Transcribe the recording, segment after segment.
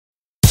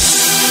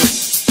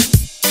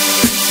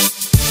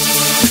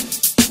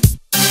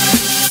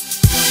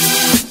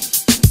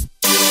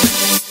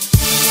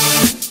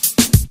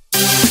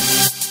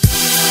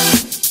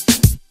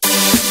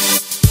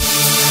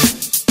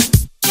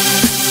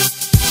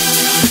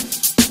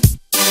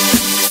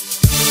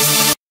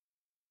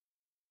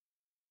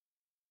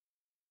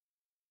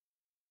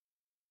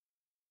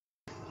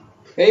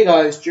Hey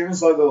guys,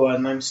 Jim's Logo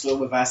and I'm still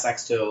with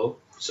SX2.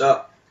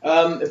 So,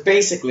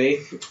 basically,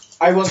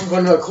 I wasn't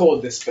going to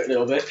record this bit a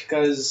little bit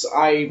because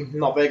I'm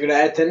not very good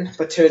at editing,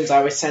 but turns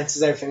out it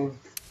senses everything,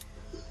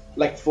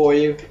 like, for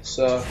you,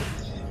 so...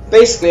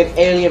 Basically, an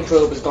alien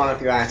probe has gone up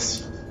your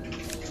ass.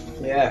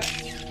 Yeah.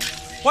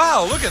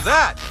 Wow, look at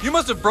that! You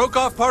must have broke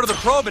off part of the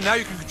probe and now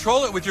you can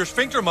control it with your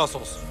sphincter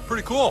muscles.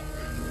 Pretty cool.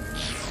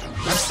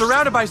 I'm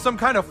surrounded by some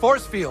kind of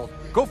force field.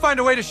 Go find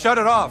a way to shut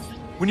it off.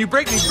 When you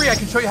break me free, I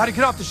can show you how to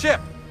get off the ship.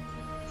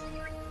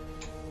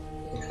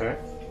 Okay.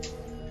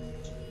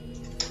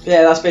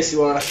 Yeah, that's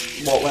basically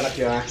what went up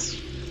your ass.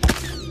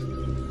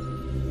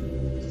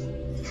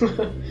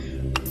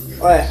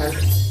 Oh yeah.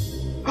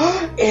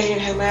 Alien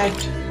helmet!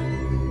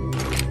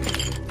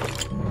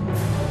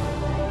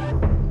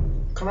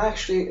 Can I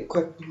actually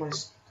equip my...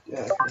 Yeah,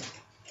 okay.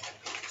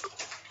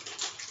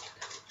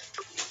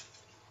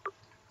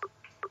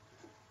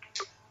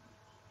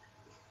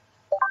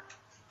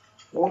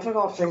 What if I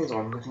got things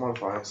on with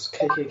modifiers?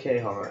 KKK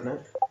helmet, isn't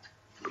it?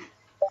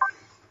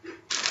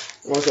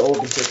 Or has it all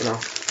been taken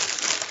off?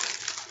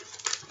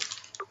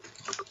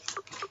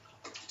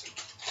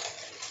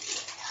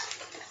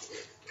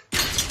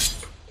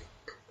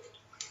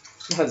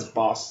 That's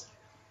boss.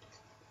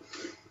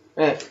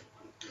 Eh.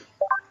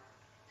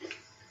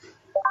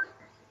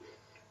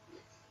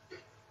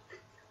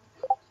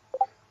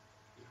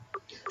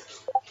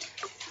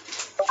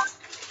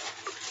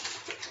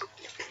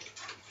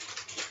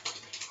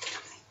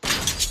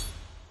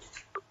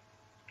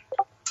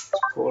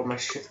 Put all my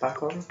shit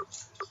back on.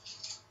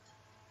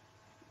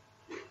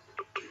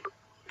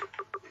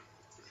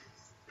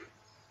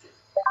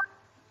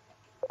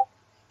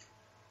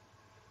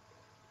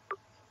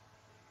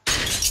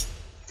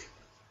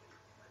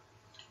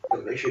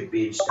 look, they should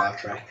be in Star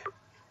Trek.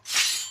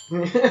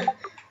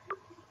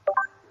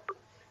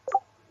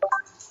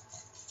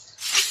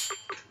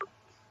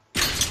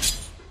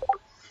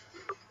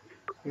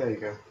 There you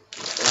go.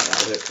 That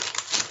was it.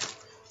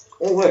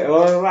 Oh wait,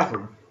 what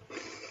happened?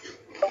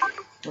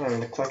 Oh,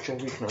 the collection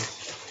of weakness.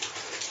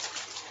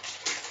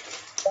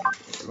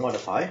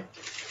 Modify.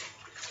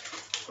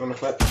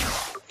 Unequip.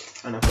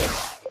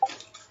 Unequip.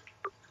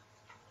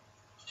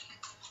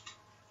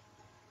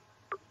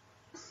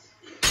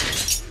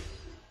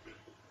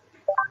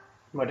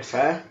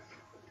 Modify.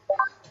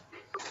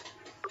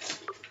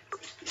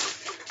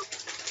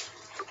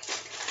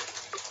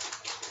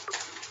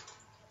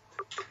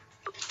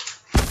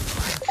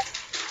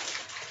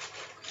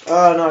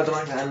 Oh no, I don't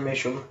like the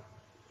animation.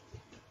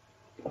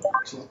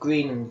 It's all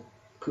green and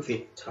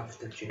poofy. Tough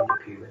the ginger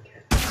puma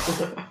cat.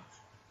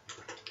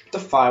 The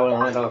fire one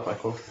on it, that looked quite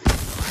cool.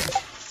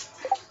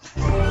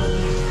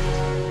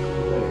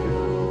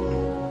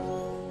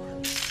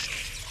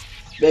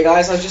 Yeah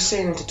guys, I was just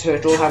saying to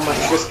Turtle how much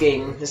this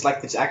game is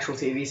like the actual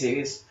TV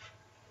series.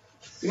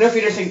 You know, if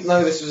you didn't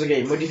know this was a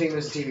game, what do you think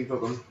was a TV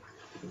program?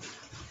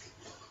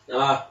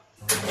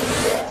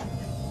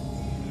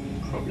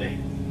 Probably.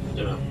 I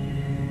don't know.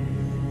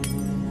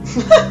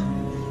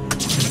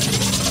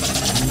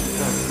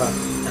 Oh fuck.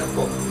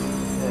 Apple.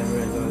 Yeah,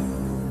 we're in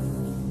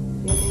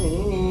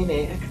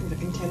the... I can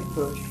fucking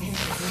teleport.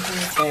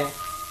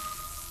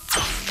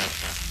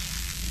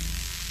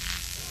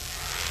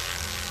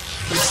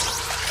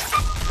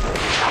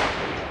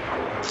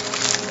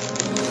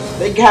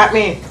 They got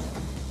me!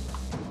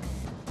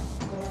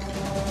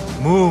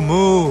 Moo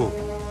moo.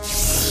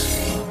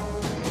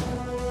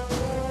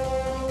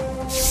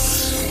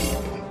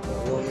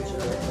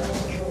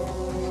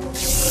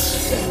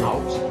 Setting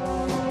out.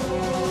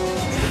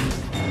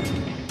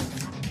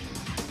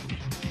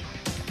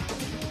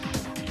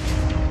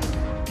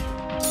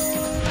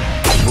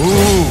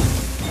 Moo.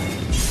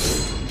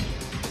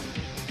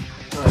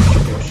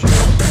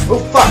 Oh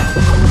fuck!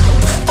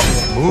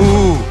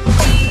 Moo.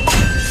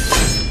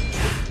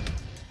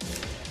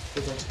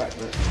 Wasn't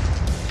expecting it.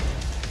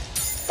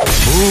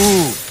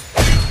 Moo.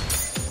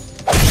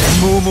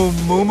 Moo moo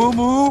moo moo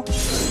moo.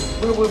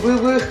 Woo woo woo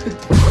woo!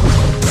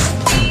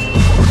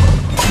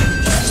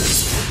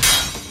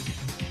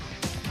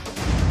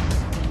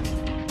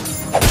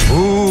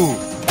 Moo.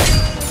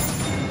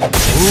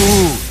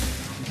 Moo.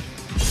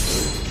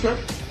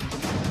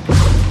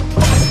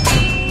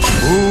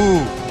 Moo.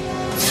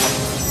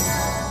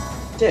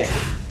 Dick.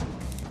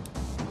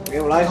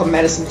 Yeah, well I got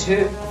medicine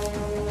too.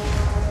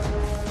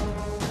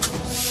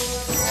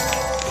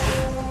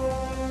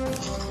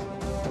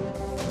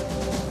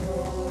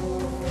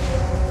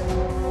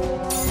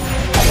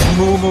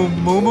 Moo moo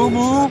moo moo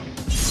moo.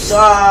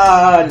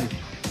 Son!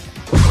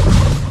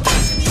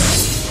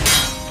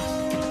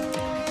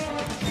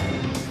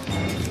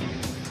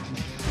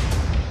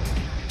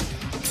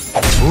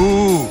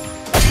 Moo.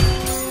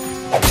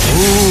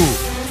 Moo.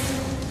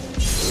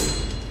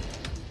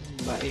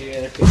 But yeah,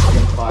 they're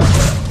on fire.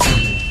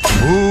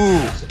 Moo.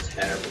 That's a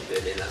terrible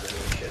bit in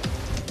animation.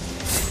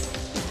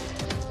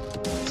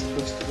 It's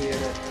supposed to be in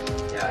it.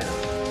 Yeah, I know.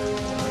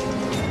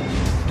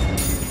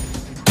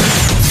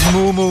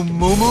 Moo moo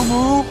moo moo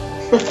moo.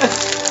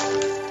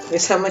 They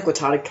sound like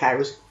retarded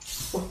cows.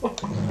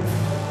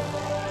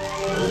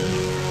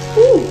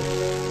 Ooh.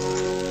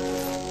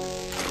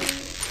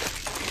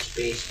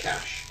 Space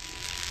cash.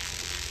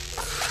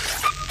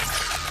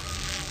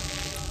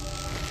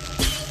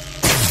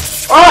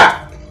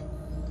 Ah!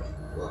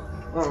 What?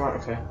 Oh, right,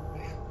 okay.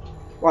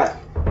 What?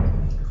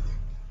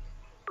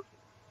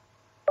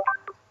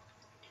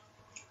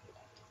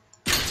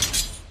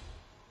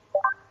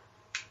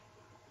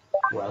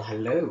 Well,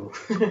 hello.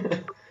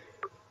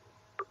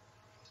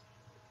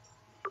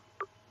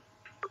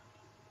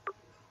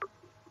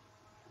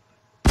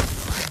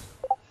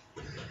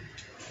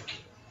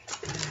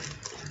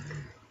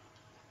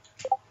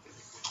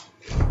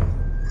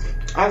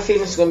 I have a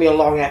feeling it's going to be a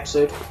long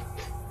episode.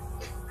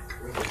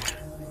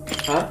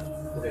 Huh?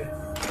 Okay.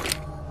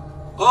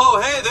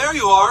 Oh, hey, there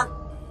you are.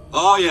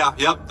 Oh, yeah,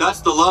 yep,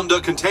 that's the Lambda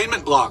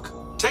containment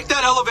block. Take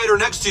that elevator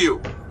next to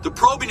you. The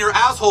probe in your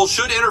asshole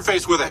should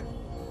interface with it.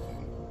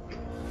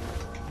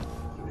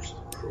 Use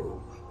the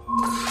probe.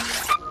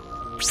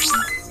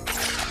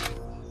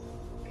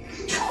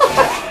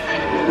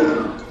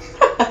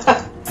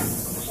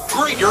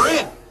 Great, you're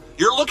in.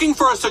 You're looking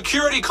for a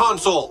security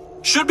console.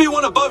 Should be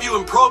one above you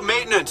in probe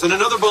maintenance and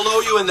another below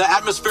you in the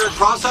atmospheric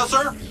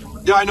processor.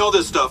 Yeah, I know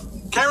this stuff.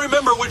 Can't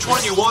remember which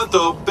one you want,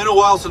 though. Been a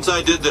while since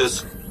I did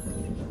this.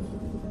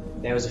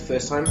 That was the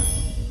first time.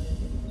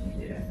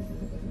 Yeah.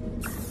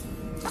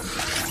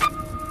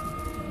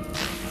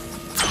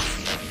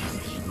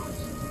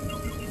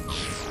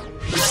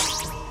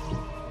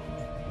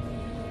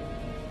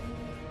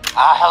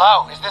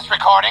 Hello, is this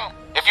recording?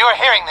 If you are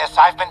hearing this,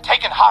 I've been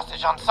taken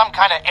hostage on some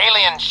kind of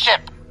alien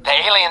ship. The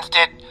aliens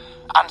did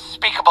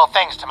unspeakable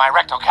things to my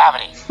rectal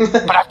cavity.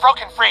 But I've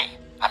broken free.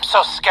 I'm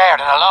so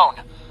scared and alone.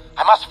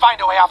 I must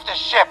find a way off this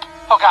ship.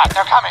 Oh god,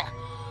 they're coming.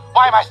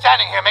 Why am I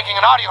standing here making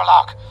an audio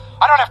log?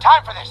 I don't have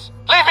time for this.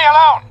 Leave me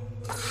alone!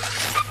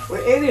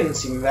 Well, aliens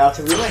seem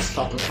relatively nice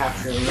stopping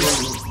capturing me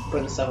and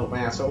putting stuff up my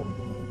asshole.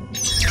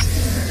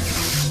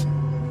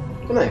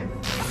 Good night.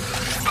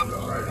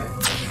 Alright.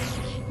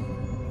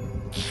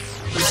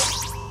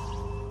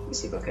 You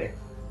seem okay.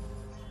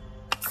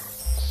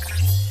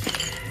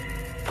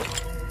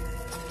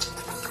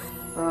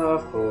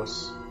 Of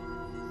course.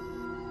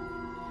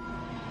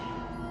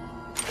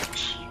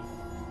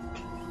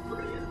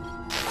 Brilliant.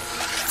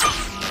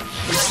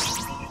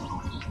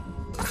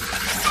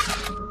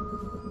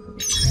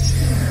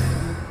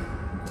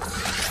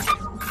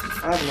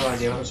 I have no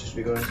idea where I'm supposed to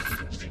be going.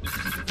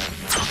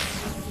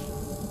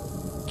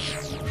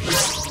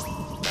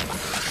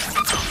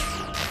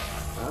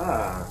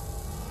 Ah.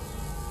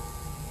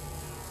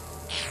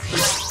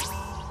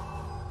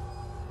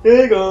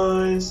 Hey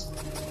guys!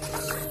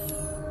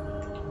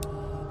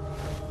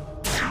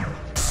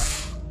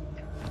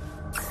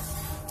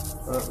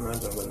 Oh, no, I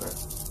don't win that.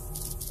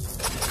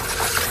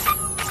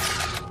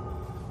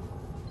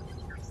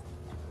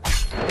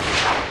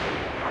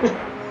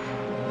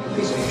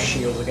 These are your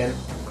shields again.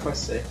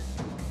 Christ's sake.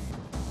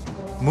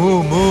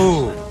 Moo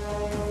moo.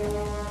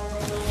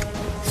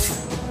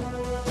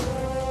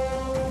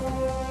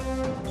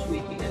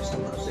 Sweetiness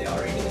because they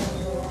are aliens.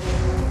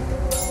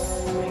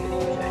 Make it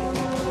use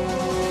anything.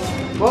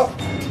 What?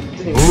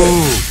 Didn't even Moo.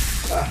 work.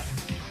 Ah.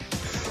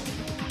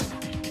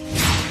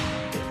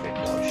 Perfect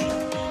dodge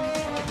stabs.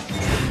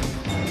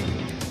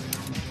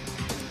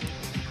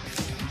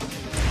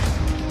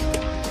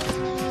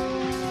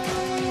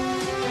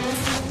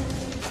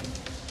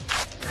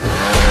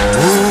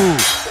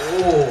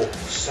 Oh,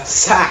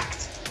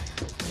 sacked.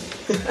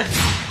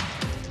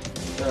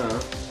 Oh.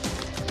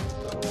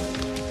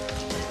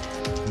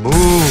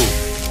 Moo.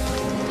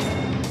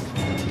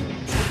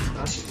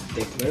 That's just a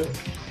dick move.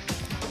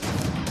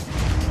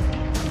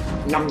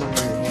 Nom nom nom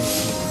nom.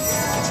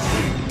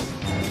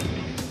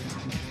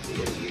 You're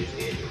gonna use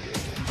the alien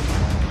drink.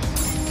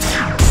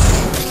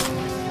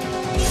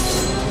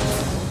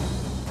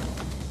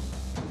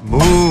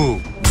 Moo.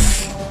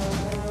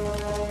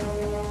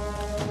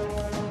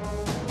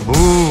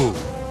 Moo.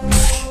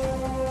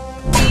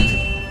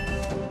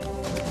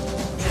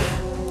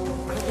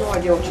 I have no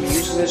idea what to use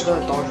because they're just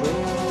gonna dodge me.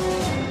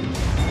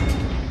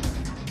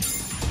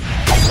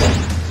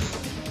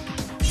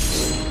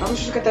 How am I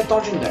supposed to get that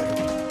dodge in there?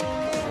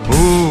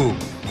 Moo.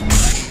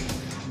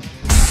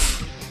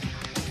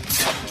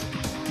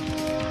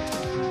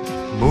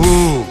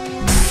 Moo.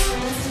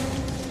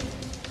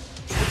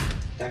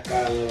 That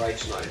guy on the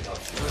right's not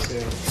enough.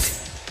 Okay.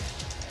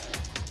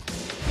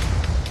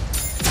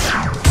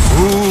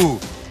 Moo.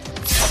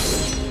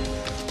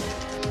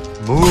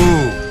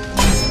 Moo.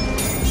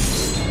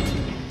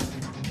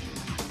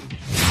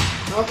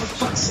 Oh, for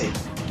fuck's sake. The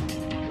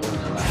one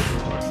on the left is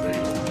not very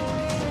good.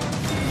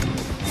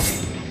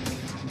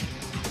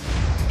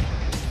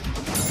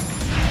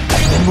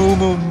 Moo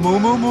moo moo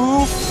moo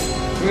moo.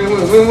 Woo,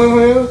 woo, woo, woo,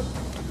 woo.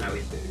 Now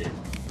he's doing it.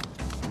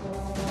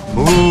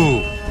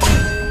 Moo.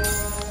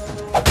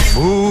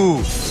 Moo.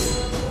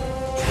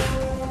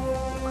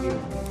 You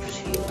just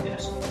heal,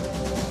 yes.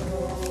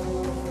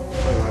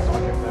 Wait, I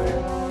dodge it there.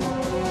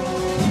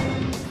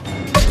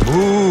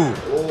 Moo.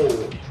 Oh!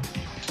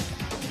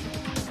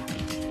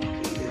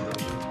 He did not.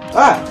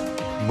 Ah!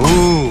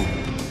 Moo.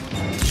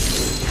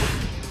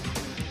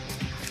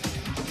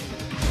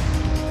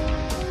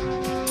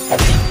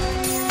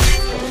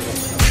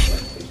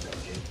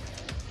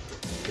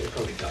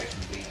 probably die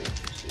from bleeding.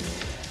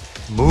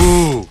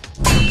 Moo.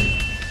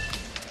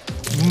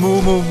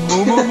 Moo, moo,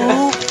 moo, moo,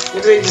 moo.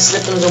 Look at he just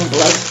slipped on his own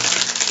blood.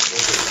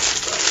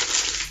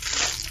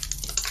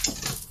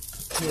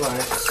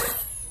 Right.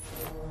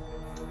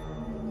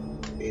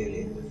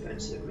 Alien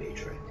defensive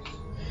matrix.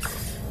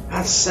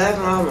 That's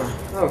 7 armor.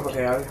 Oh,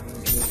 okay.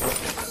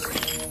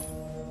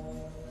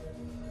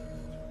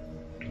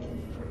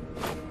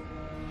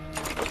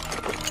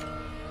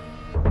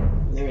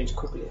 Let me just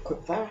quickly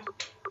equip that.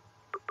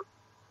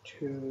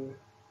 2.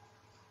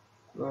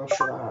 Not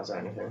sure that has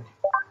anything.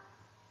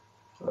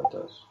 Oh, it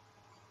does.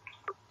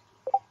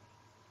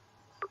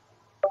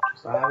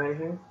 Does that have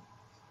anything?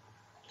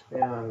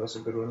 Yeah, that's a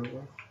good one as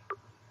well.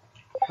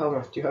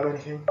 Helmet, do you have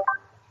anything?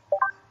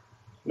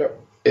 No.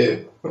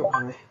 Okay.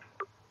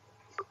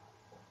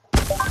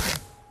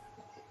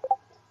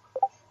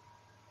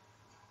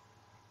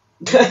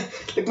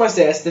 Look, my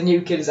stairs, the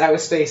new kid is out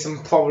of space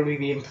and probably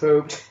being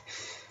probed.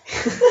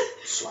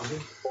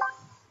 Slamming.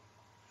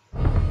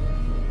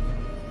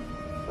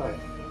 Right,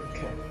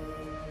 okay.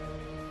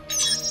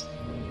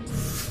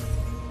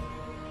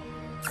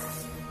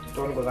 Don't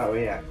want to go that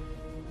way yet.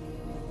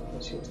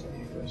 Let's see what's down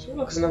here first. Oh,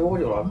 look, it's another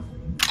audio log.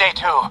 Day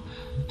 2.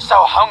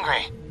 So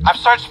hungry. I've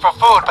searched for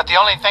food, but the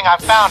only thing I've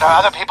found are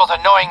other people's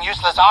annoying,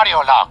 useless audio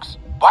logs.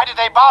 Why did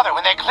they bother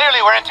when they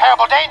clearly were in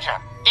terrible danger?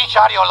 Each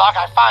audio log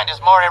I find is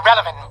more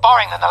irrelevant and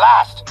boring than the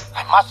last.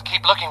 I must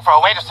keep looking for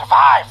a way to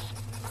survive.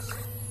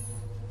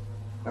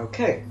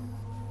 Okay.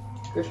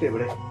 Good for you,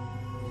 buddy.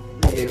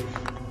 You.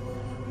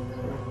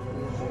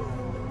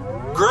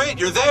 Great,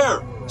 you're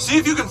there. See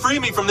if you can free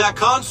me from that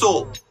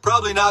console.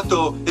 Probably not,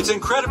 though. It's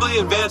incredibly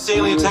advanced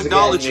alien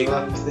technology.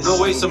 No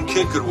way some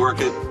kid could work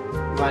it.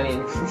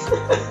 Running.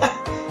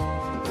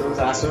 Those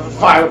are of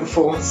violent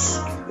force.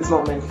 It's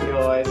not meant for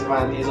your eyes.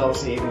 Man, he's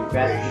obviously even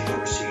better.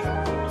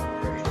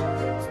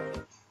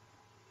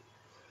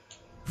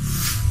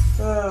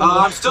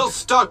 I'm still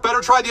stuck.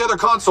 Better try the other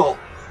console.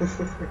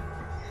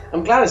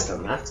 I'm glad it's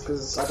done that,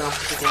 because I don't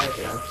have to take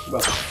it out.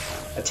 Well,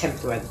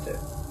 attempt to edit it.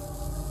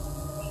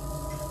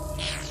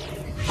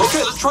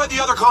 Okay, let's try the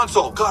other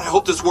console. God, I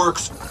hope this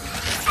works.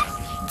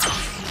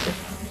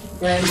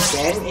 When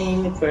getting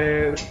in the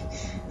food.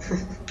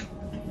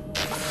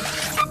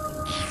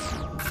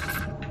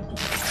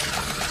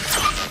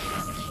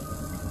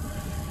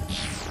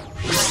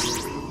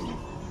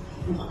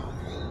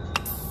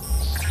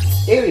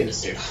 Alien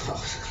suit.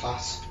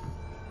 Class.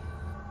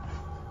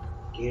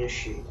 Gain a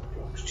shield that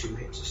blocks 2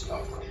 hits to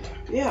start combat.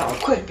 Yeah, I'll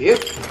equip you.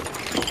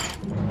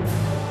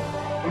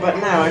 But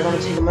now I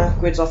gotta take the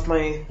upgrades off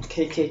my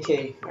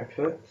KKK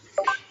outfit.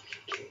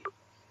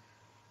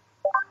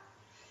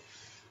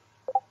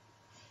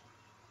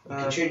 You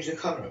can change the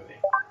colour of it.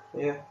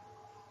 Yeah.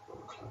 Oh,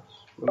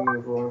 class.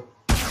 Remove all.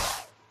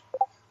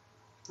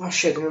 Oh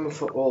shit, didn't remove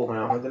for all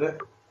now, did it?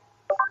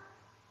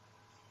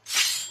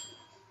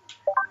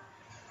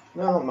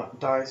 No, not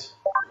dies.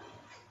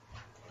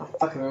 I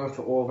fucking remove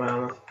for all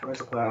now. I need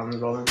to put that on the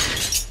rolling.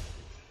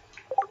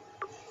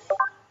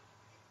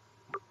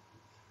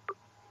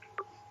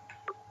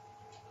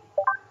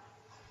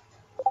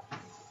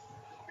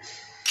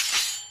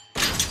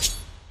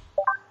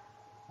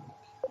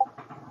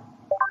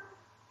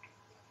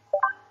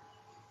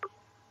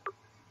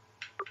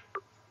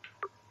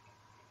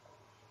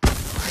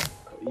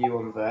 You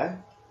on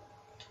there.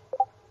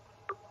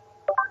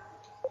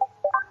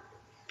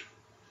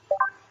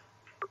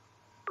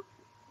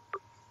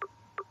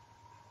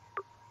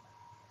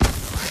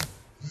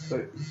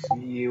 Put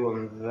you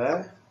on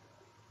there.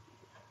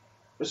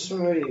 This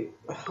isn't really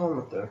a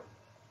helmet though.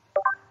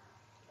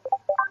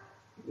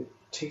 It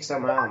takes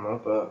down my armor,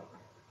 but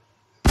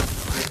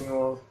taking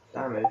all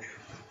damage.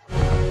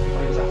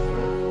 What is that for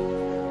me?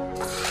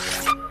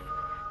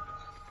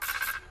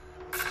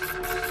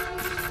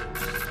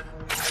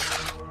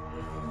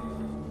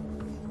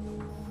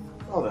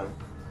 Well then.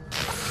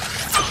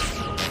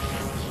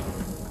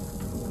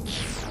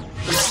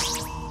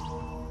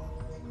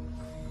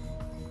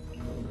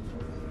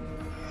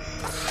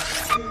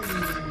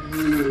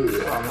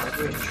 Oh, I'm not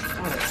rich.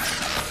 Right.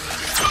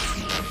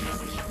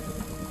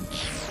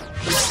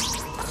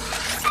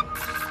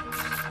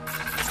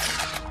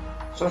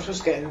 So I'm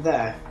just getting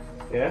there,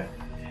 yeah?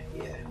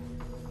 Yeah.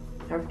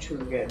 How to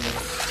get in there?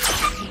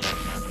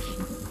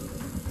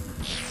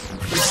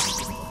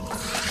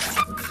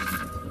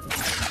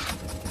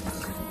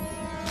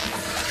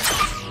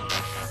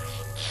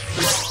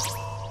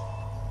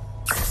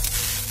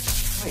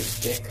 Hey,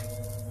 dick.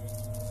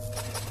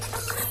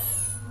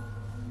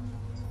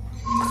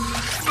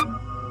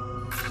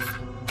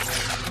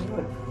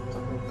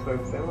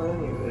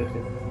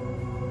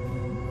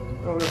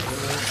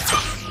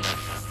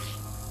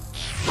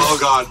 Oh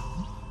god.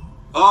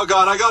 Oh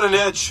god, I got an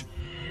itch.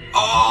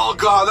 Oh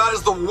god, that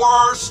is the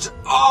worst.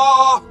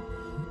 Oh.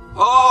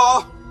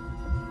 Oh.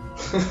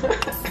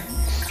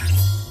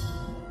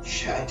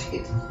 Shut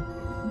it.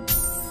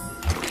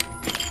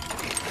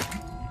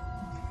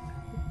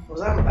 Was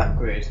that an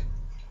upgrade?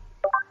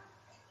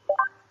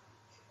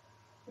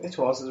 It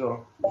was as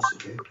well. What's it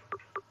do?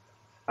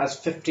 has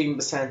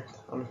 15%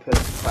 on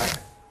perfect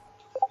back.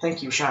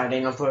 Thank you, Shard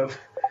Anal Probe.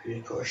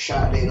 You put a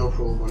Shard Anal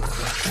Probe on a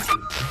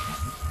question.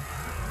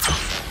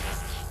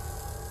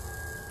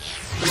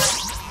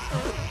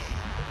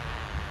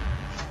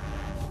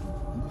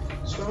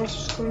 So what's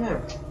just coming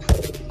out?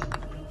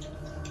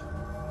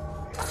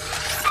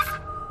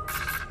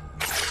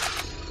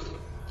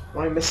 Am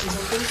I missing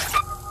something?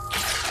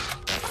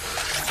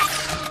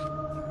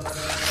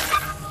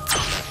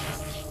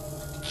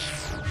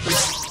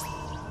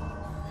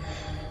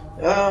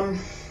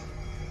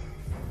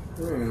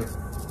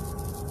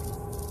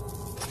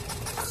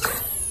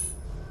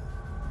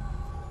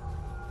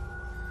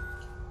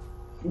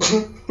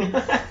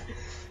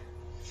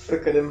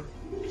 Look at him.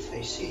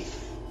 I see.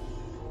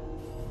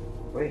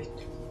 Wait.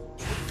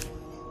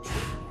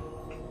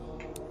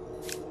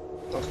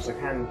 That was a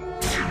hand.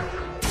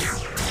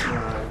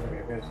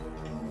 Very good.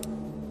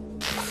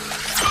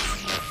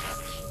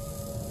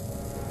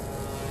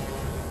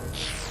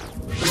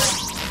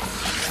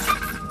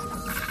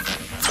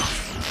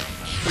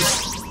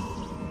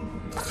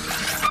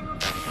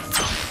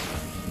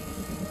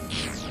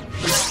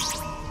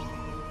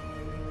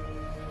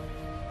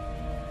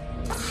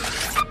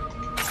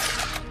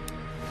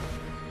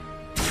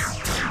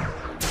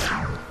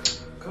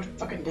 God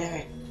fucking damn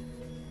it.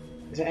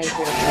 Is there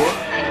anything up here?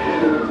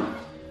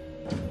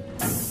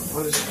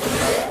 What is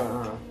going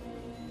on?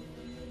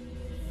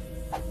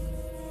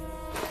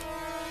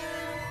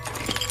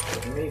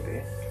 Maybe.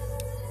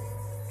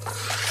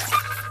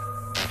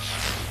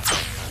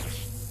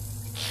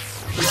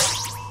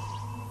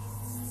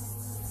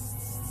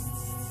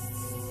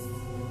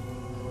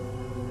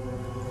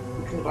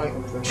 We can like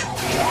him through.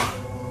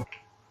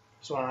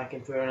 Just want to like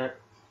him through in it.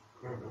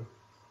 I don't know.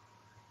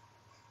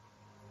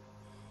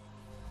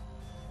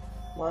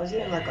 Why is he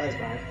in that guy's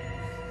bag?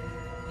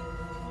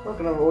 Look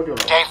at him audio.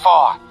 Day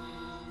 4.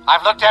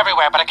 I've looked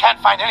everywhere, but I can't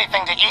find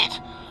anything to eat.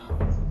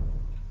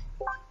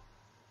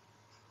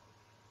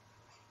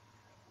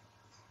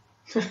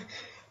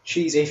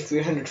 She's a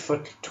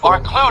 300-foot Or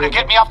a clue to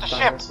get me off the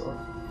ship.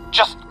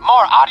 Just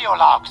more audio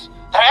logs.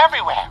 They're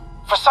everywhere.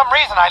 For some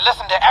reason, I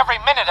listened to every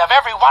minute of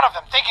every one of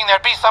them, thinking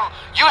there'd be some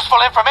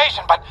useful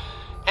information, but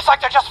it's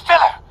like they're just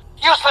filler.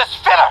 Useless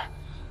filler.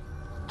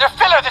 They're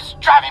filler that's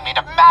driving me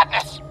to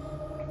madness.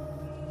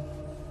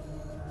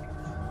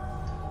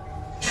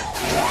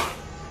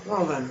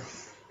 Well then,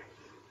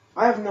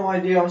 I have no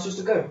idea how I'm supposed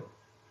to go.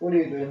 What are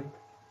you doing?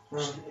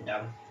 Sit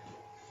down.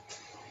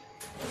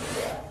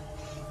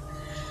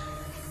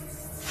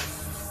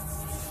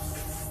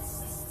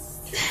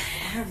 I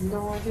have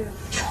no idea.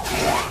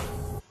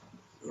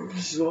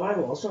 This is what I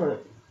was, isn't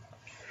it?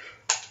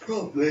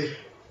 Probably.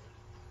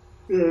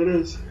 Yeah, it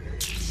is.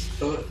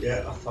 Oh,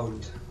 yeah, I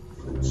found.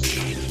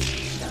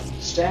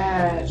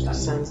 Stat.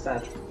 Sounds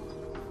that.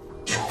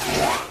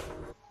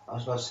 I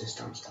was about to say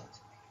stand.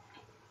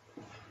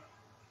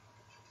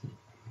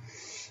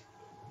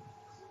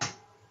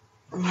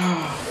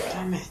 Oh,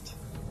 damn it.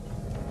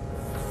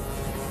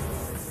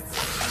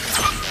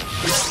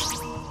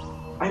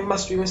 I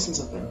must be missing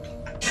something.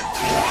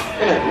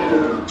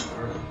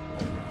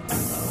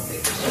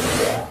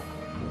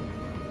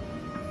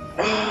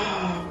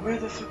 Where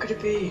the fuck could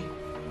it be?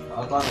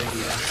 I've got an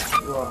idea.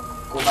 What?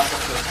 Go back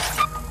up there.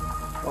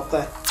 Up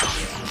there.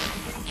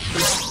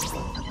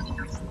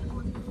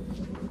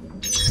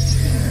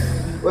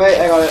 Wait,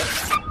 I got it.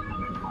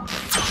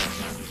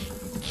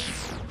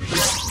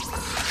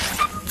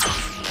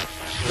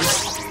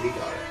 Really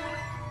got it.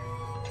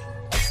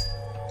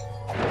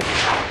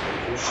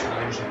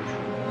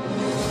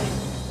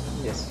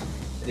 Yes,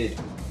 I did.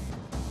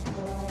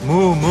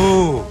 Moo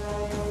moo.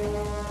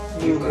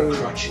 You've got a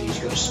crutch and he's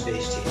got a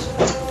space taser.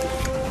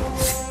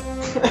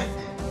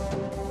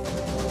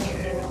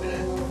 Okay, in a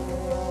minute.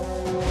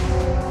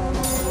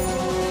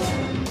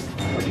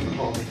 What do you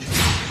call it?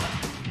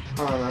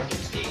 I don't know.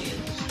 It's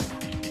aliens.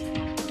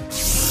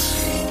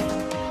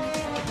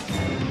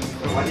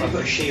 Why did you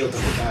put a shield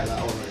on the guy that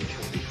already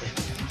killed people?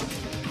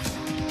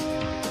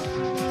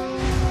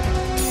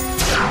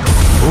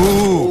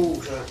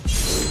 Boo.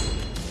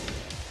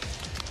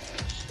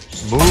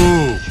 Oh,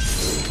 Boo.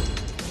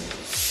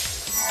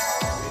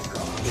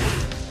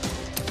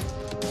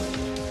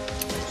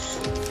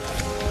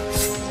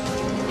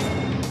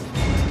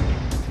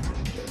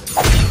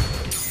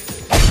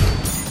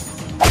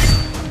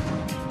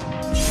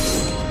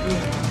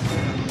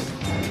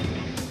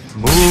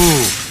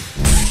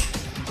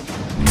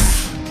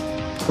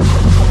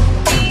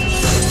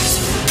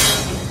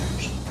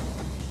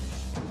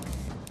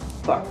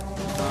 Fuck.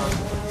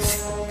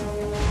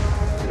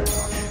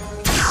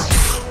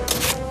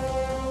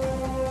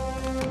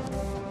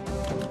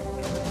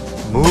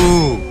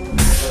 Moo.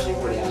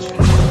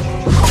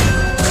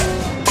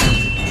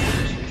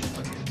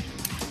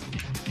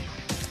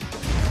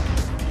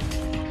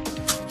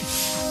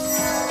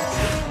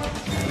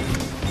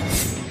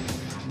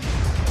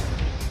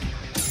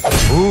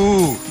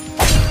 Moo.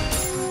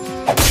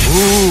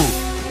 Moo.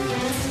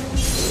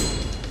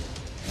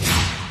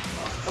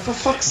 Oh, for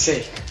fuck's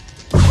sake.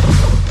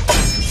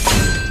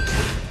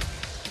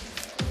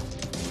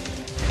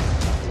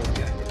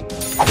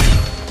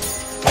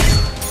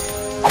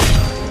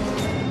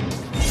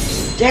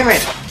 Damn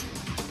it!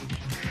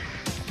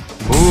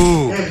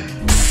 Moo.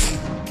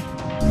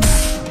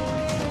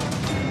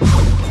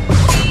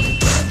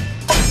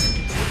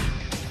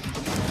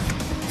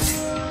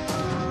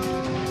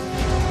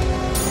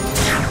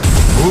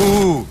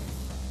 Moo.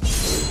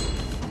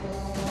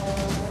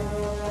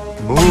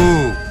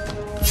 Moo.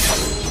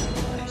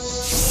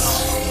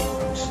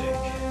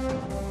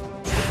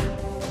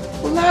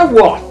 Well, now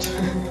what?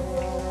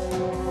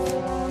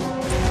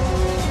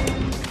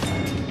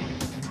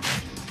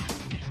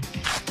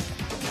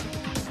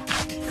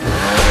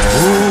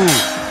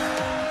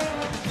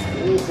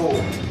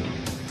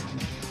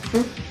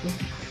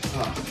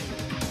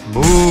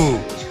 Moo.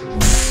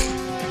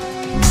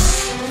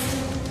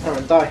 I'm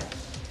gonna die.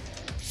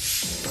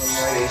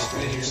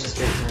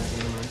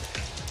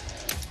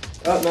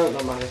 Oh no,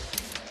 not mine.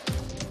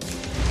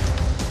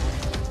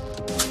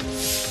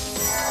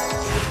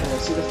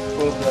 See the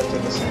full blood to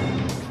the same.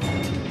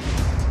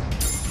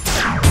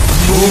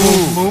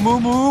 Moo. Moo. Moo.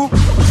 Moo.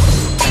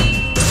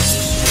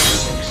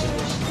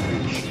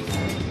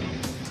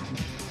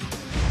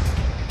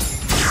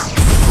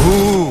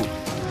 Moo.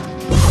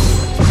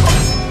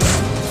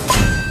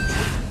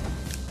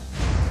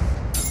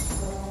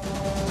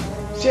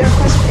 See, I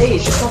pressed A,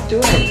 it's just not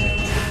doing anything.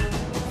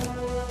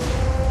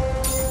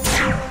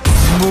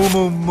 Moo.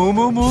 Moo. Moo.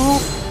 Moo. Moo.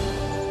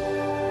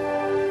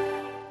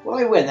 Well,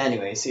 I win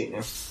anyway, see it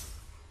now.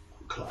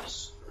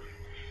 Class.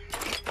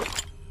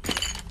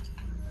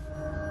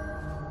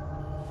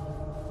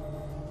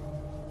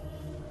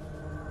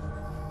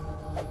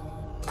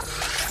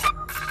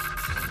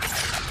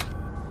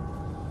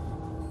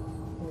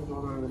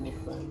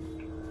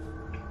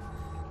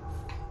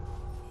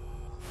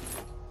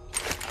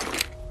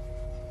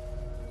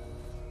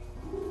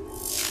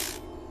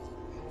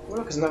 Well,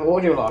 look, there's no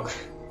audio log.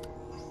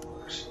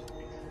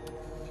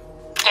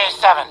 Day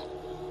 7.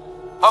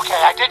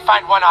 Okay, I did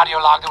find one audio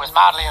log that was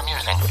mildly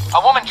amusing.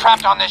 A woman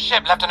trapped on this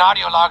ship left an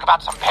audio log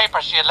about some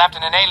papers she had left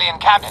in an alien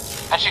cabinet,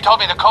 and she told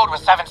me the code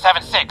was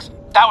 776.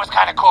 That was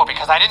kind of cool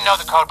because I didn't know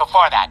the code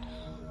before that.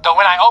 Though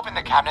when I opened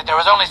the cabinet, there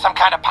was only some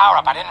kind of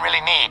power-up I didn't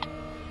really need.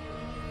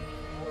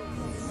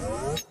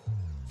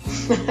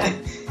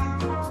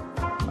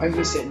 I've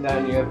been sitting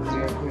down here because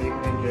you're really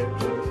going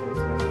to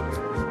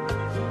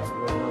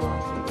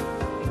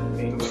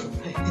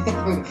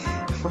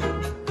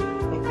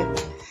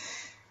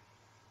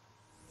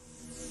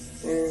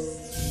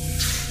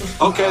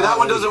Okay, that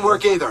one doesn't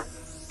work either.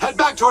 Head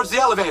back towards the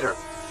elevator.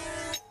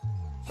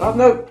 Oh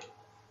no!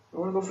 I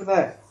want to go for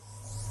that.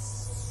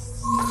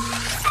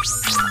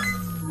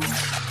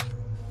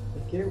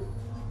 Thank you.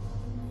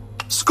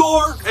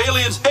 Score!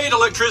 Aliens hate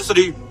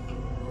electricity.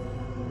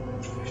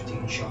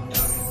 15 shot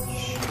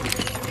damage.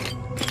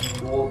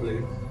 War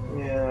blue.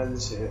 Yeah,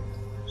 that's it.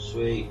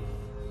 Sweet.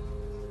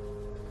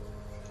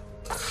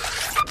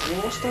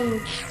 Well, what's done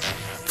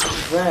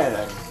there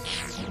then?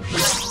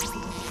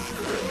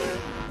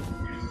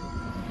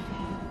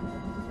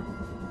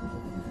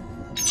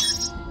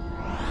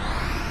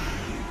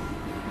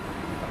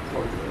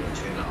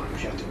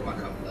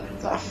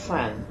 Is that a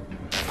fan?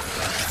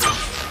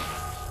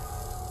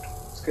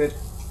 It's good.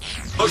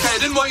 Okay, I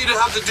didn't want you to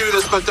have to do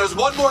this, but there's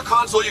one more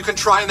console you can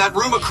try in that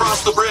room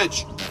across the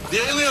bridge. The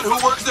alien who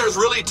works there is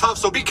really tough,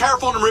 so be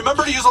careful and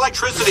remember to use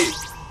electricity.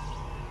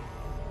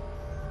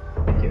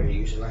 Here you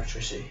use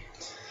electricity.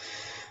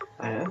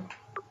 I know.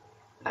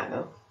 I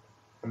know.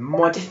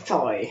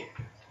 Modify.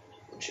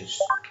 Which is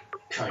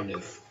kind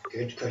of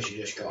good because you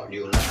just got a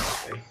new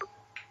electricity.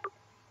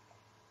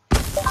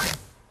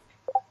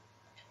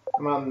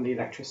 I'm on the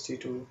electricity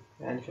to do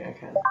anything I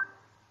can.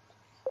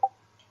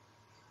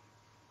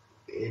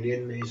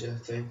 Alien laser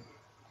thing.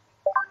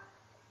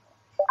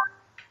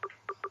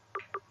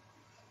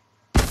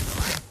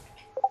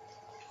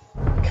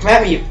 Come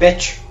at me, you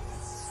bitch!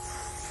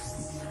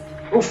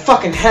 Oh,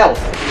 fucking hell!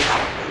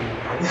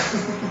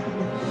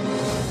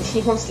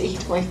 He wants to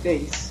eat my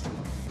face.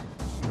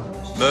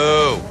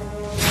 Moo.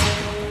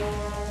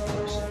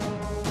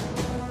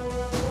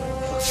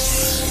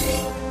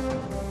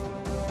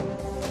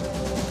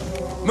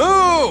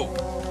 Moo!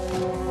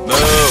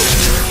 Moo!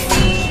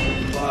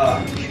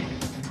 Fuck.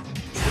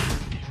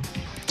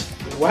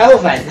 Well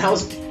then, that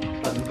was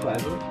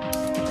unpleasant.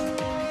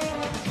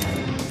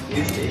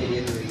 If the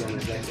alien were going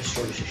to like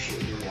destroy the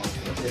shit you want,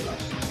 what did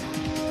last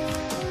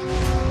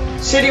time?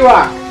 City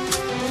Walk!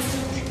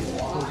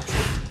 What?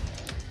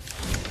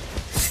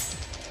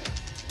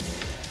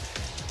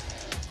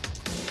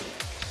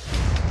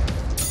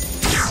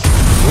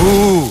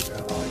 Moo!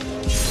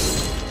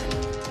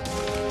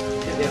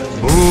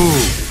 Moo!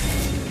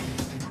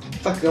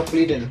 Fuck, I got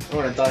bleeding. I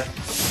wanna die.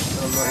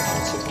 Oh, I'm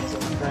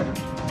not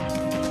even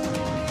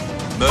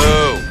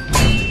Moo!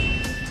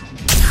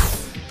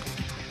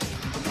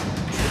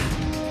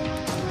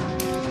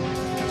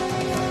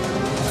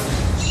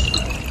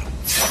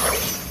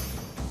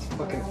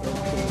 fucking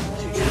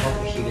So you can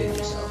help heal it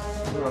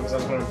yourself. no, because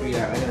I'm gonna bleed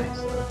out anyway.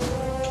 So.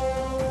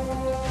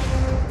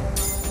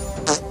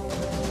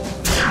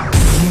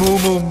 Moo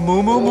moo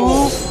moo moo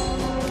moo.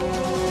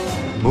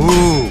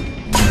 Moo.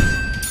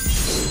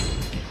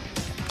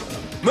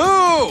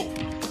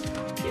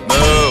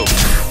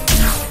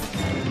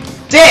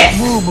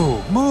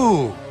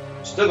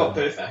 still got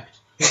perfect.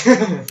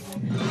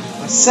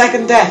 My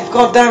second death,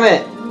 god damn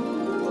it!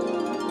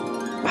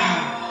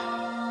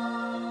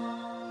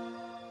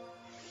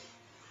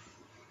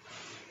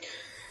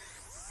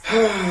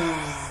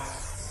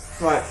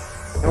 Right,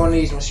 I want to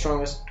use my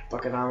strongest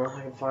bucket armor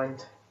I can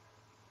find.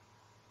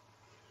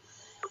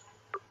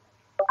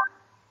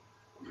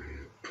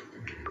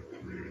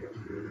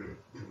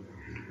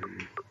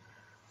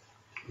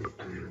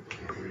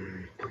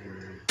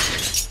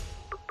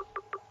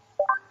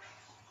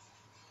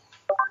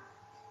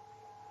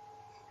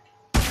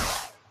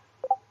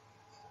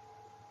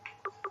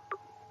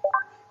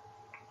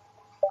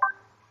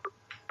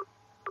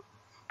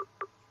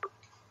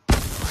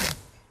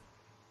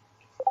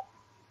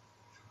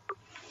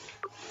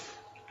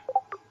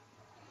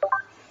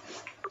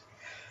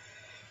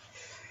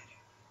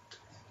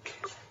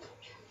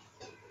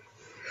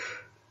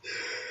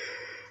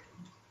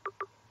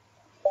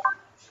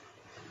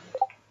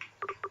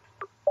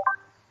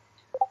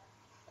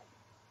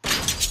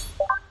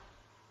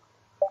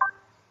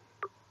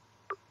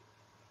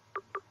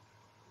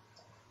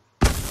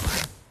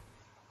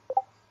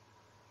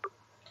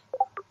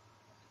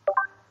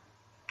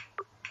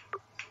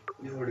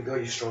 You've already got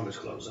your strongest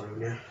gloves on,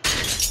 haven't you?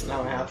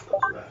 Now I have.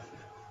 Gloves left.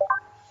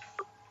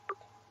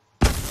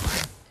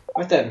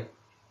 Right then,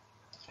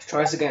 let's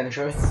try this again,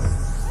 shall we? I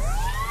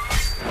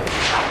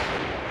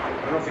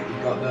don't think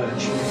you've got the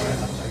shield right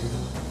that time.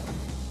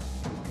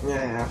 Yeah,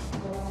 I have.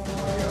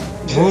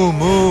 Moo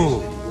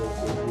moo.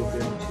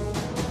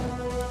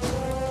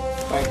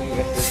 If I can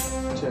get this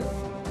too.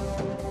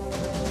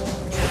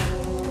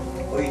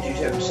 Or you do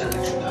 10%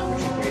 extra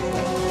damage, you're great for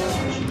that.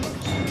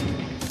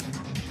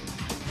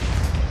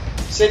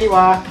 City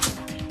walk.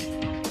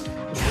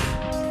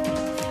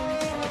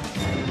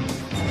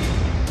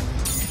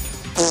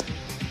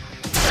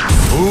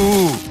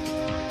 Moo.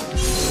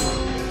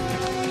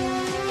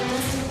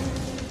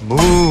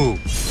 Moo.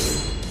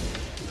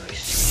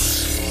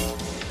 Nice.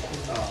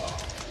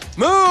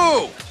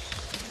 Moo.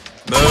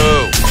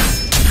 Moo.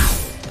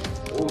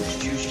 Oh,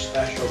 just use your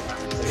special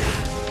round there.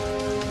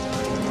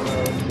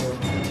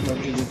 What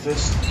do you do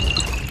first?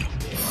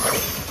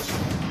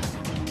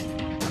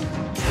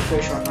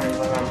 Pretty sure I can't use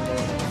my round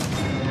there.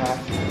 Yeah.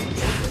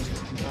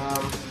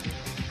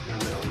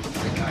 No,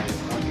 the guy in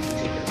front, you can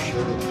take your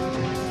shield off.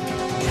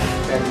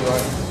 Then you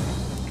are.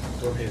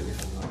 Don't hit me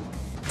from that.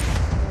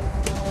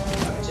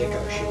 I can take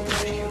out a shield and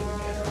just kill him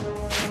again.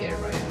 Get it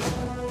right.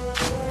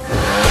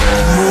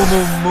 Moo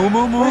moo moo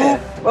moo Oh, moo. yeah.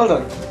 Well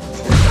done.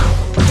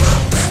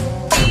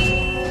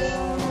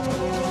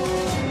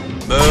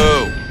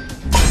 Moo.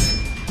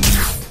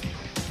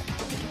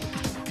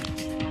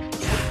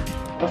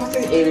 I thought the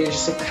alien is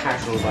just so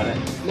casual about it.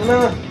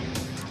 No.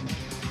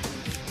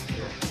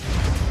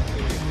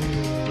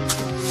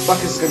 Fuck,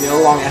 this is gonna be a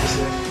long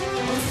episode.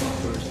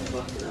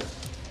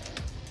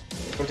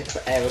 It's gonna take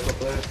forever to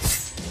upload.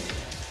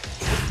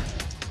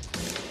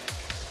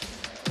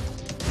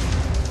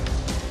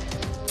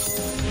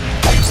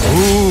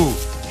 Ooh.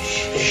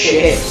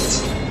 Shit.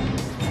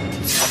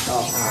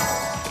 Oh.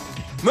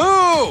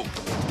 Moo.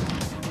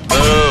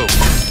 Moo.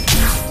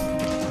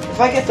 If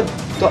I get the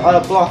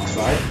blocks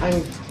right,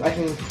 I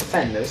can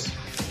defend this. Just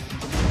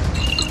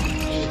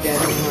get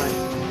it right.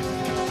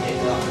 Hit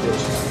that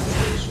first guy in the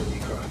face when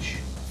you crouch.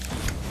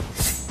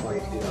 Or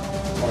you can do that.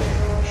 Or you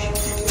can shoot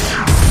it.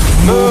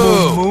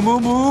 Moo. Moo moo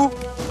moo.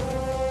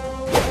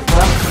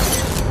 Huh?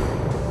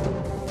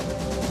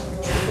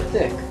 The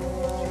dick.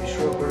 Just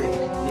throw a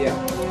grenade. Yeah.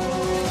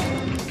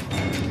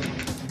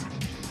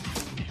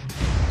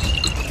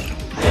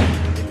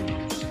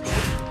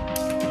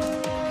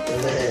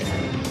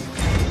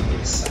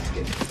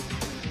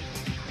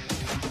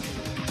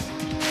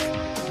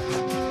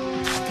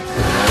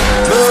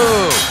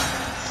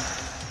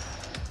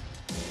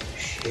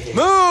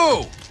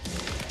 Moo.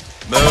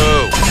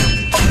 Moo.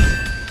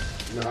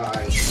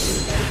 Nice.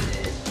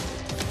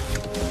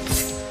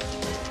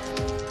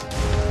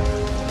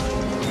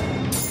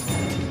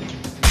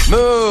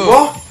 Moo.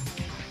 What?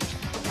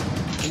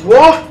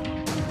 What?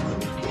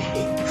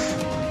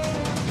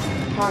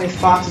 How many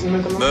farts does he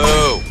make on them?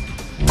 Moo.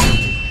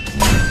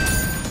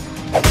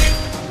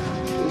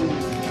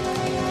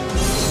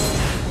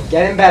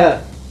 Getting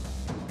better.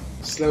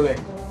 Slowly.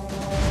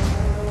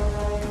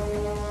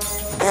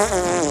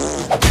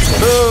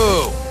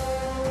 Moo.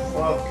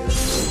 Fuck it.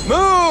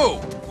 Moo.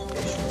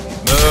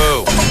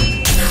 Moo.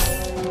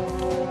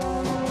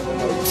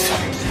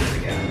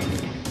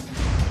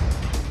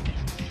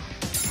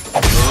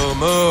 Moo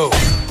moo.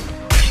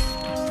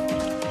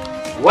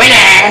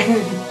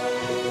 Winning!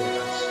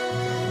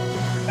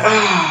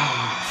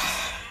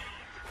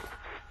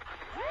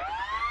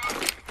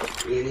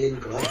 Alien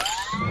gloves.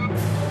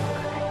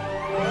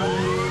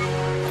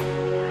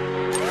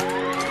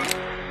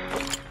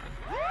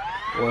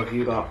 What have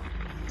you got?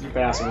 You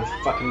better have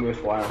something fucking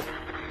worthwhile.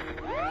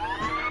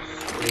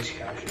 Space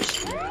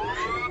casuals.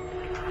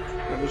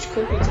 Which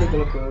could we take a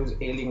look at those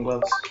alien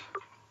gloves?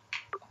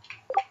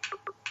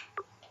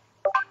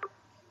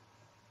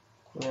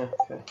 Yeah,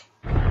 okay.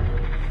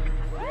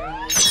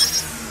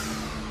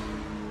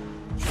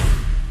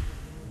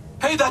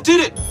 Hey, that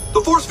did it! The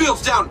force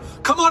field's down!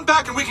 Come on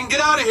back and we can get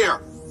out of here!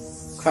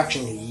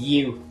 Correction,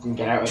 you can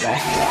get out of there.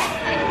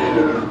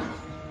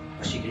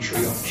 So you can show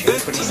your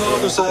It's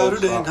another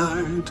Saturday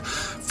night.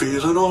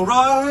 Feeling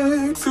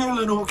alright,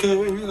 feeling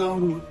okay.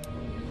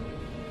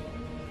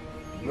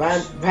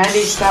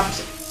 Randy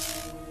stopped.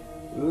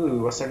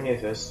 Ooh, what's down here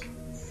first?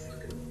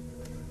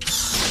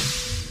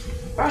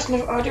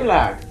 I do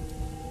lag.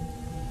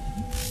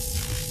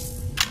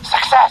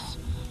 Success!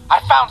 I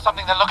found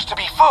something that looks to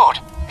be food.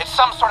 It's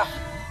some sort of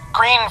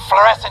green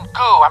fluorescent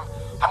goo. I'm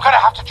gonna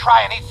have to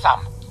try and eat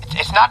some.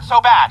 It's not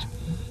so bad.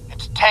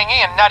 It's tangy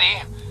and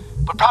nutty.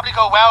 Would probably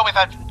go well with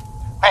a...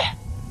 Hey,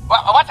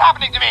 what's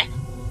happening to me?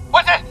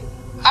 What's it?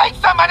 Ay,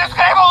 sa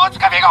manuscribo, it's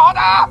kabigo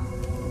hoda!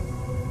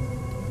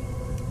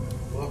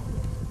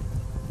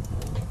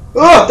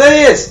 Oh, there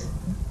he is!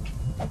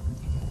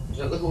 Is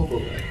that the whole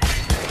book?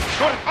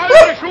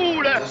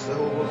 Schule! That's the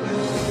whole book.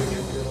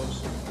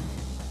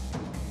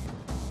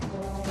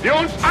 Die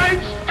uns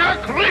einst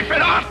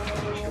ergriffen hat!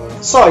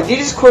 Sorry, did you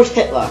just quote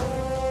Hitler?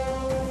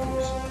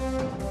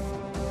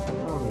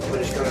 But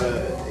he's got a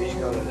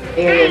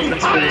Alien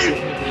conspiracy.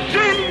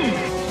 Sinn!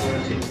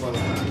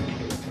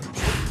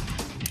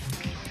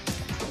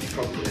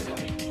 Probably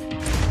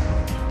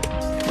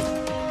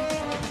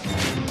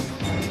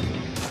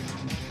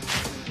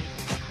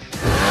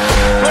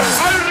Für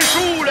eure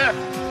Schule!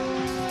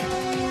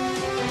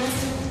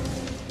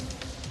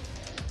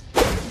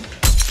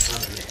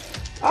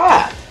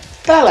 Ah,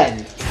 that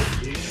end.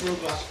 You just threw a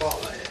glass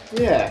spotlight.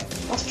 Yeah,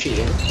 that's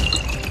cheating.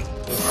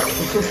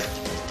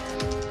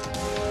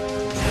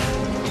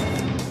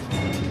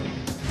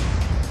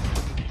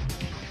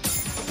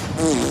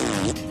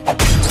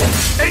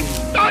 In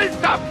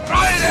stolzer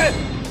Freude!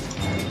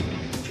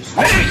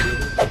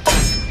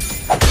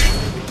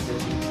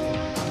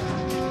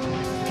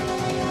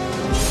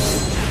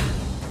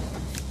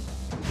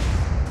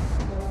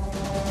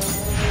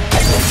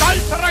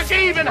 Stolzer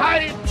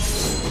Ergebenheit!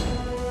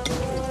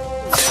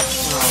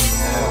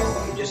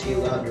 Oh, you just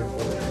healed 100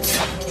 for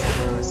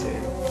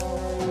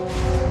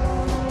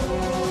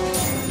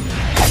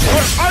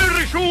Für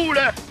eure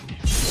Schule!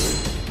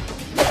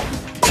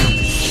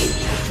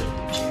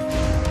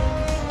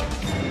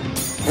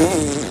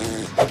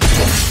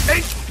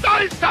 In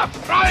stolzer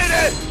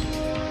Freude!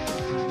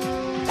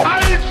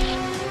 Als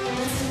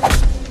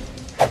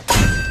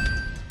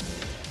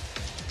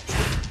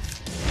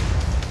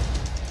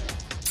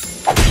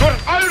für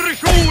eure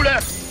Schule!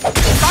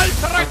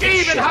 Stolzer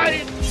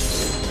Ergebenheit!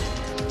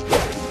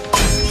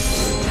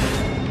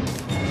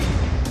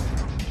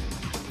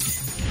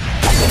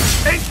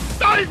 In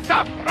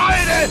stolzer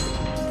Freude!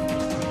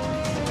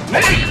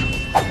 Nicht!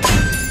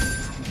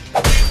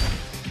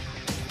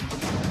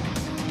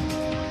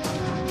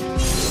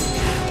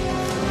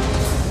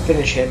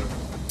 Finish him.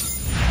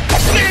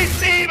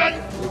 Nicht lieben!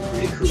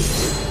 pretty cool.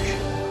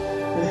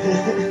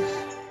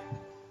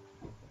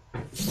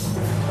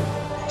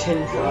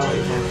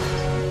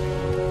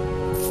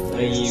 10,000.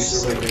 I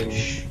use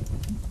switch.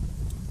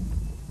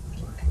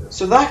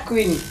 So that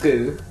green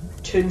goo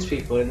turns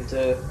people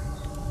into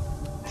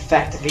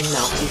effectively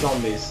Nazi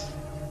zombies.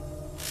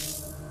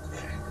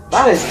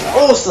 That is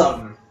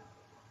awesome!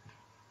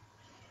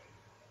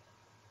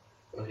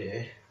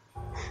 Okay.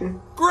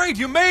 Great,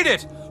 you made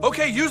it!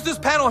 Okay, use this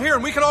panel here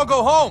and we can all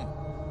go home!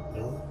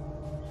 No.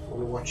 I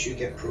want to watch you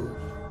get proof.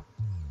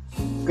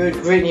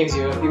 Great news,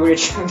 you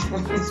reach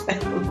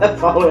the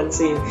following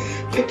scene.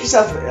 Picture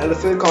yourself at the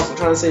third console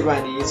trying to save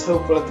Randy. He's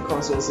hopeful that the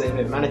console will save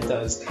him, and it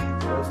does.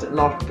 But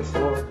not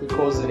before he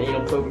causes an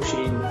anal probe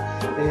machine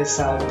in his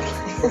cell.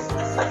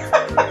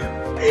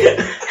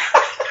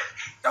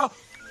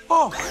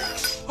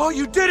 Oh,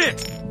 you did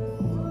it!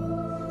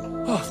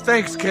 Oh,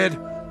 thanks, kid.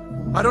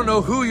 I don't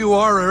know who you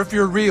are or if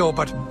you're real,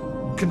 but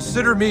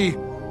consider me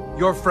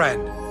your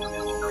friend.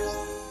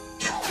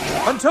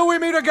 Until we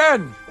meet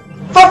again!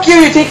 Fuck you,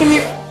 you're taking me.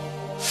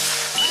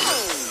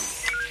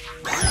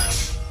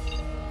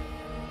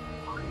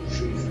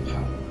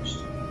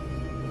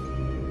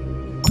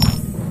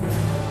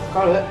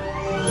 Got it.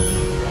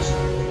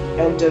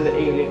 Enter the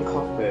alien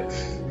cockpit.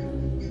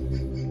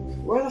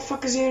 Where the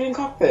fuck is the alien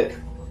cockpit?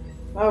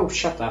 Oh,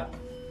 shut up.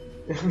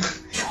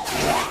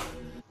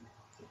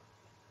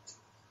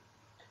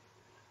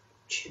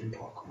 Chin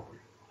Pokemon.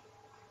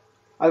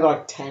 I got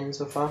like 10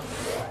 so far.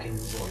 Fucking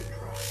void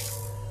trap.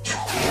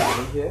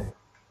 Here.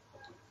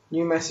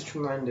 New message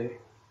from Randy.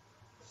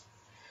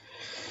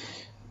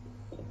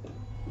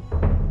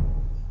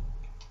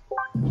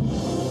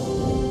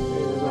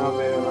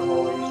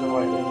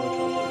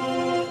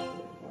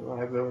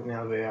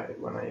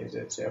 When I use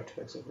it, so you have to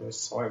fix it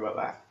first. Sorry about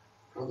that.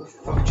 How the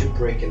fuck do you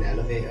break an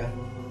elevator?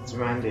 It's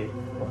Randy.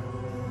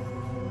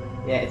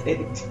 Yeah,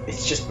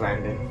 it's just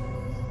Randy.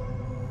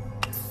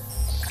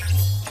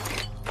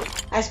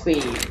 Ice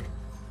cream.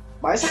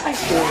 Why is that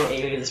ice cream an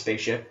alien in the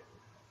spaceship?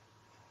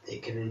 They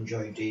can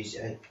enjoy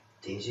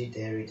Daisy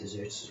dairy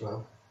desserts as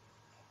well.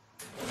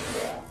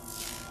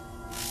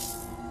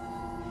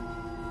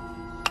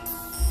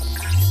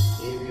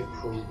 Area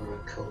probe or a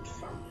cult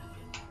family.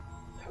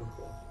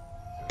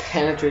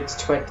 penetrates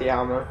 20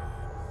 armor.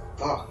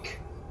 Fuck.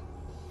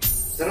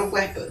 Is that a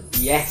weapon?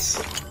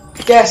 Yes.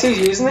 Guess who's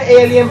using the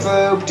alien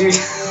probe, dude?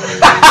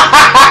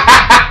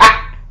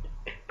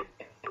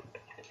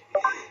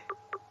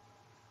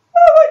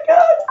 Oh my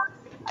god!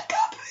 I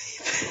can't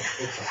believe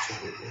If that's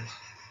what it is.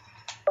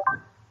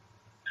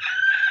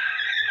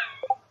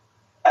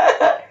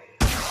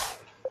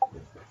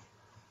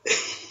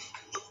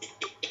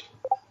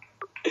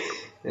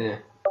 Yeah.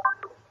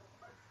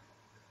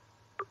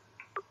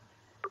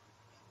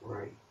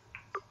 Right.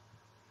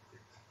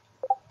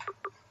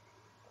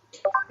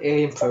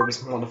 Alien probe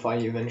is modify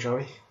you then, shall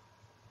we?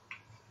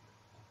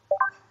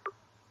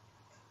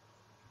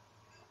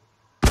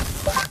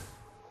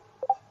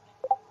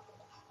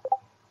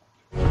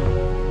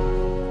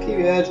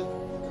 Period.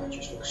 That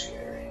just looks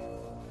scary.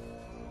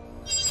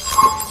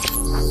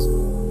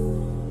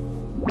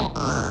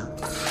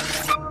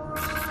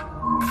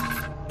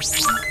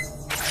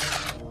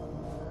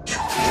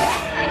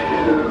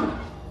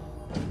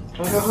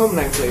 Can I go home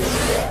now, please?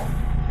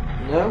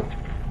 No?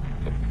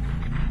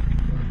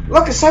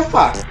 Look, it's South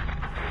Park!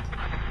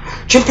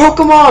 Gym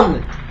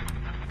Pokemon!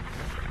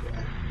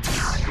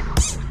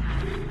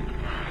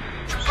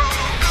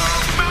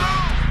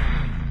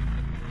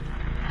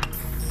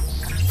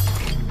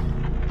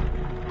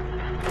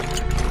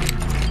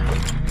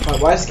 Right,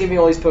 why is it giving me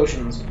all these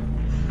potions?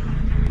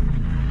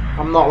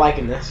 I'm not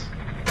liking this.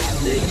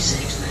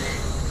 36 there.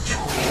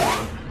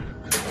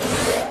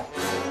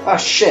 Ah,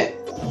 shit.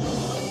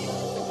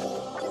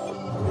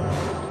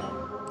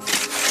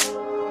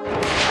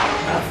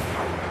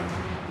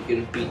 You're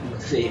gonna beat me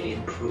with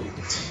alien probe.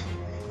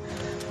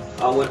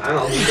 I went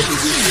out.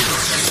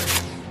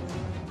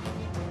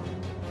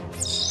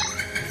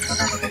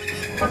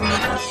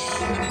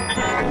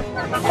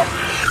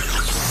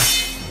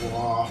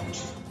 What?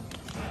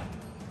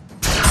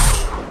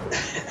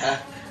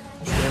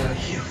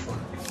 You fuck.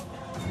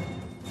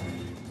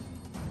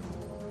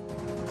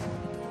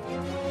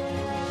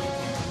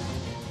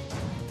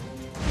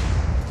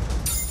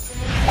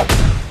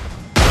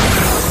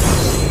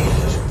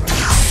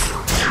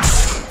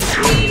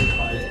 Alien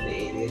pilot and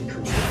alien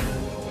crew.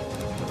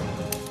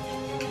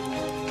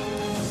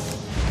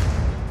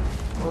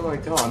 Oh my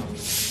god.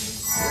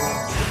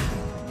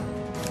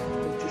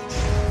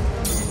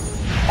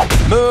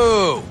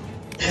 Moo!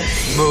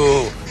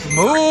 Moo!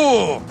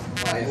 Moo!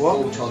 By a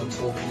What? photon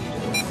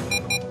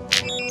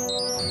torpedo.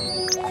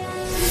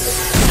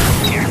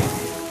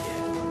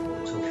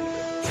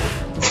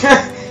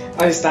 Torpedo.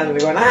 I was standing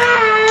there going,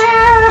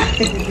 ah!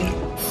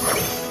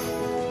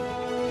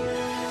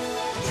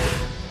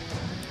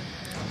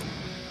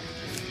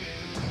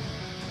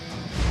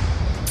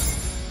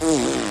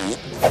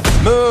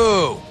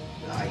 Moo!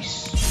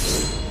 Nice.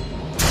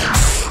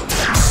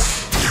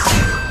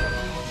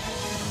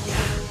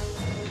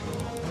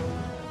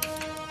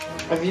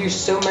 I've used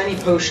so many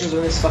potions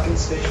on this fucking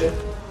spaceship.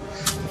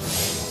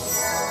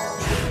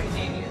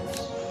 Aliens.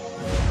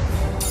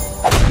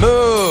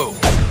 Moo!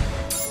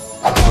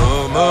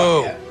 Moo!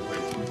 Moo! Yeah.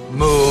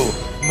 Moo!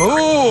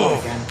 Moo!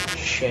 Again.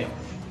 Shit.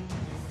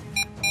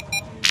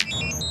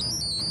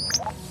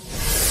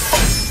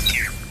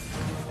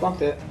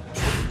 Blocked it.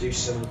 Do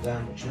some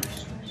damage.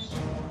 Nice.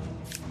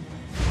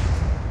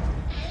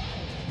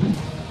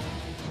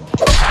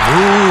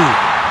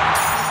 Moo!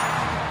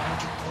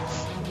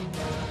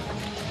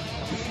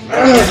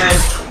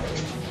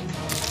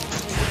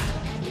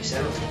 You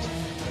settled it.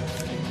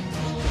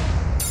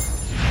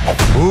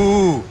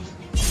 Moo!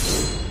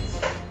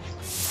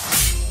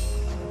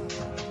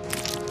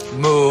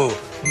 Moo!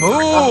 Moo!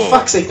 Oh,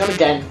 fuck's sake, not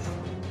again.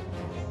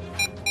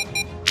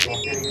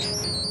 Block it again.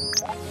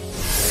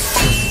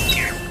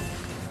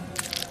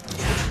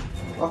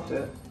 Blocked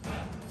it.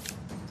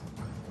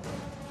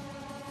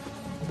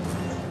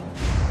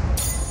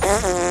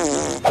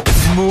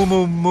 Moo!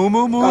 Moo! Moo!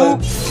 Moo! Moo! Oh,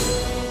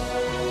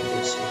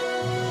 Let's see.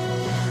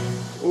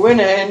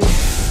 winning!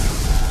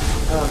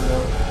 Oh no.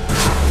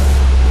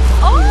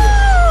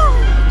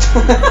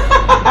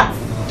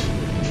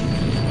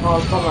 Oh,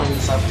 come on,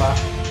 South Park.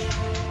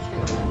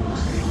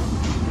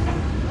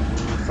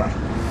 Fuck.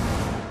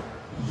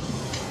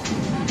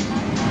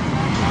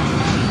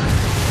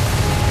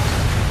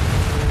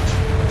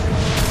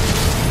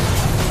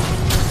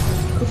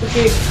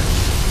 Cookie.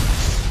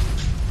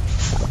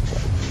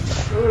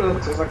 Ooh,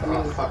 looks like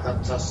Oh fuck,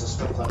 that's the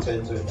stuff that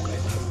turns out to make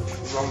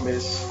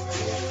zombies.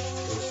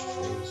 those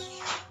things.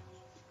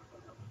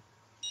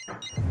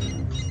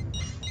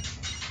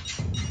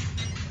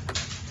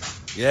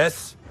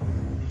 Yes?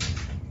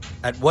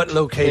 At what Big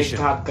location?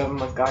 bad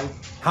government guy.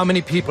 How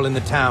many people in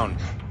the town?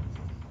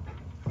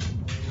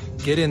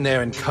 Get in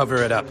there and cover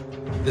it up.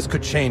 This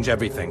could change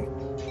everything.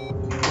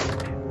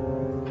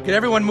 Get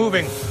everyone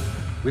moving.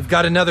 We've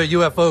got another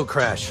UFO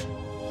crash.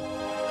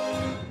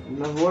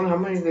 Number one, how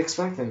many are they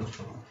expecting?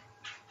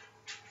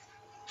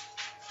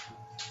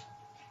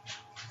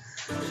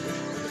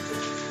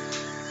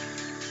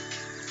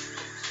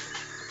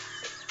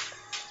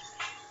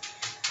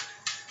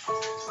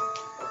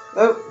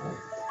 Oh!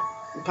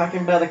 I'm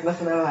packing bed like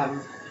nothing ever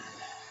happened.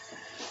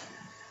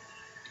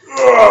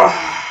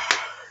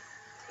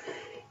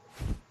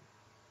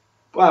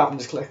 Wow, I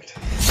just clicked.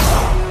 Alright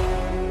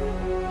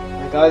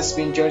guys, it's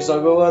been Jones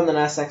Doggo and the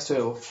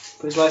SX2.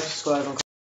 Please like, subscribe and comment.